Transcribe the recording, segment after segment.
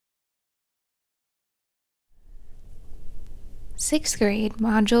Sixth grade,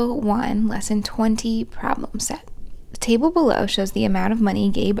 Module 1, Lesson 20, problem set. The table below shows the amount of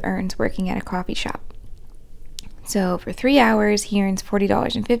money Gabe earns working at a coffee shop. So for 3 hours, he earns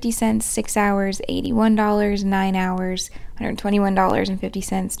 $40.50, 6 hours, $81, 9 hours,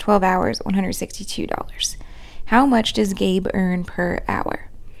 $121.50, 12 hours, $162. How much does Gabe earn per hour?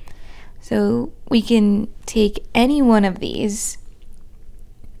 So we can take any one of these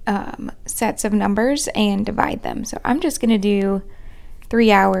sets of numbers and divide them. So I'm just going to do 3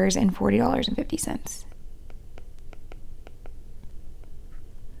 hours and $40.50.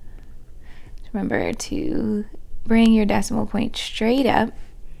 Remember to bring your decimal point straight up,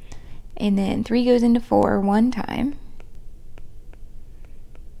 and then 3 goes into 4 one time.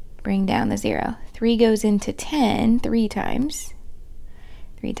 Bring down the 0. 3 goes into 10 3 times.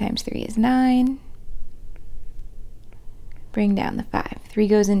 3 times 3 is 9. Bring down the 5. 3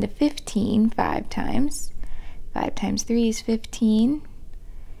 goes into 15 5 times. 5 times 3 is 15.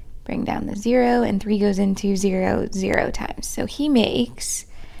 Bring down the 0, and 3 goes into 0 0 times. So he makes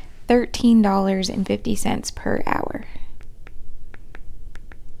 $13.50 per hour.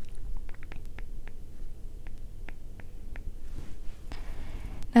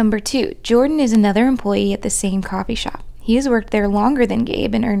 Number 2, Jordan is another employee at the same coffee shop. He has worked there longer than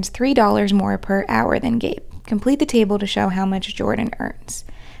Gabe and earns $3 more per hour than Gabe. Complete the table to show how much Jordan earns.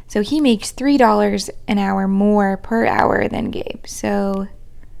 So he makes $3 an hour more per hour than Gabe. So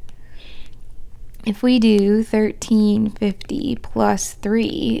if we do $13.50 plus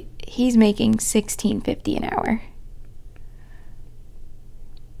 3, he's making $16.50 an hour.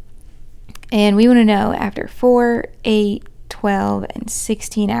 And we want to know after 4, 8, 12, and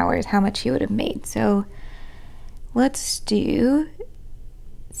 16 hours how much he would have made. So let's do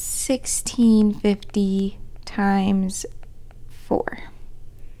 $16.50 times 4.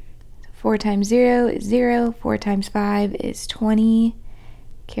 4 times 0 is 0. 4 times 5 is 20.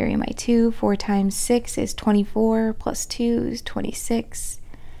 Carry my 2. 4 times 6 is 24. Plus 2 is 26.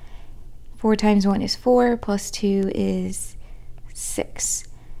 4 times 1 is 4. Plus 2 is 6.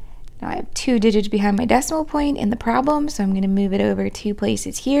 Now I have 2 digits behind my decimal point in the problem, so I'm going to move it over 2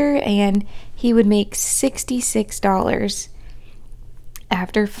 places here, and he would make $66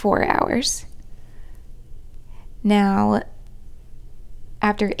 after 4 hours. Now,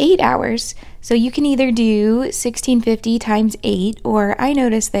 after 8 hours, so you can either do $16.50 times 8, or I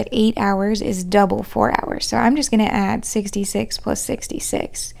noticed that 8 hours is double 4 hours. So I'm just going to add 66 plus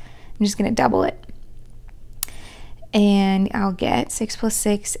 66. I'm just going to double it. And I'll get 6 plus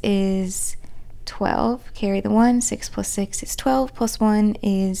 6 is 12. Carry the 1. 6 plus 6 is 12. Plus 1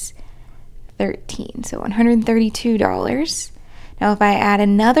 is 13. So $132. Now, if I add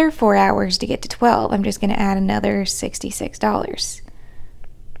another 4 hours to get to 12, I'm just going to add another $66.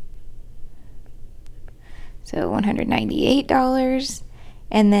 So $198.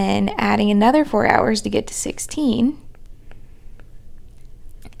 And then adding another 4 hours to get to 16.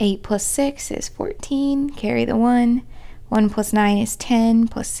 8 plus 6 is 14. Carry the 1. 1 plus 9 is 10.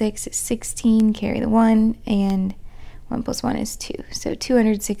 Plus 6 is 16. Carry the 1. And 1 plus 1 is 2. So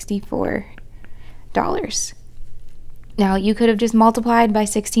 $264. Now, you could have just multiplied by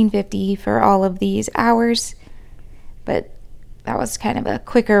 $16.50 for all of these hours, but that was kind of a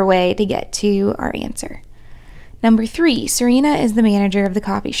quicker way to get to our answer. Number 3, Serena is the manager of the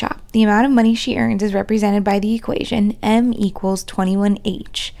coffee shop. The amount of money she earns is represented by the equation M equals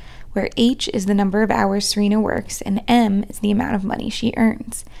 21H, where H is the number of hours Serena works and M is the amount of money she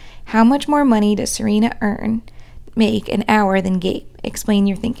earns. How much more money does Serena make an hour than Gabe? Explain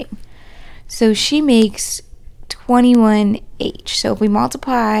your thinking. So she makes 21H. So if we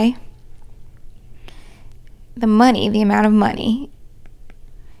multiply the money, the amount of money,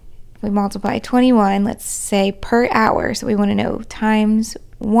 we multiply 21, let's say per hour, so we want to know times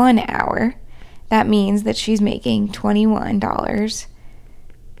 1 hour. That means that she's making $21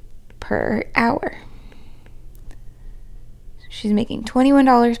 per hour. She's making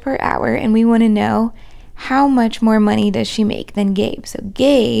 $21 per hour, and we want to know how much more money does she make than Gabe. So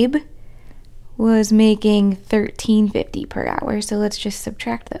Gabe was making $13.50 per hour, so let's just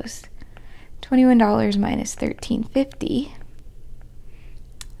subtract those. $21 minus $13.50.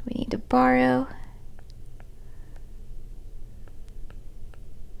 We need to borrow.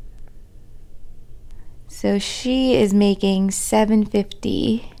 So she is making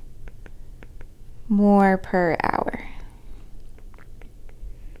 $7.50 more per hour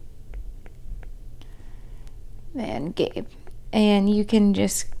than Gabe. And you can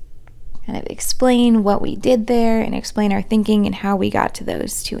just kind of explain what we did there and explain our thinking and how we got to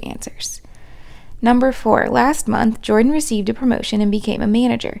those 2 answers. Number 4, last month, Jordan received a promotion and became a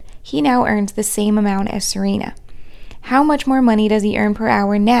manager. He now earns the same amount as Serena. how much more money does he earn per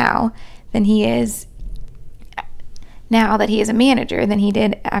hour now than he is now that he is a manager than he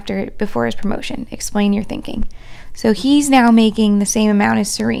did before his promotion? Explain your thinking. So he's now making the same amount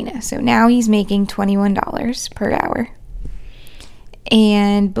as Serena. So now he's making $21 per hour.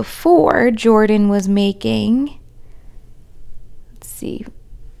 And before, Jordan was making, let's see,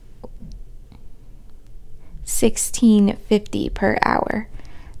 $16.50 per hour.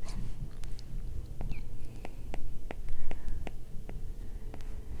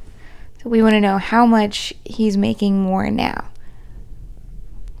 So we want to know how much he's making more now.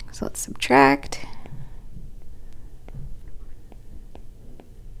 So let's subtract.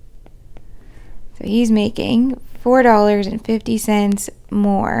 So he's making $4.50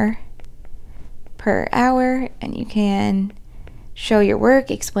 more per hour, and you can show your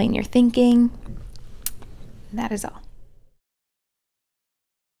work, explain your thinking. That is all.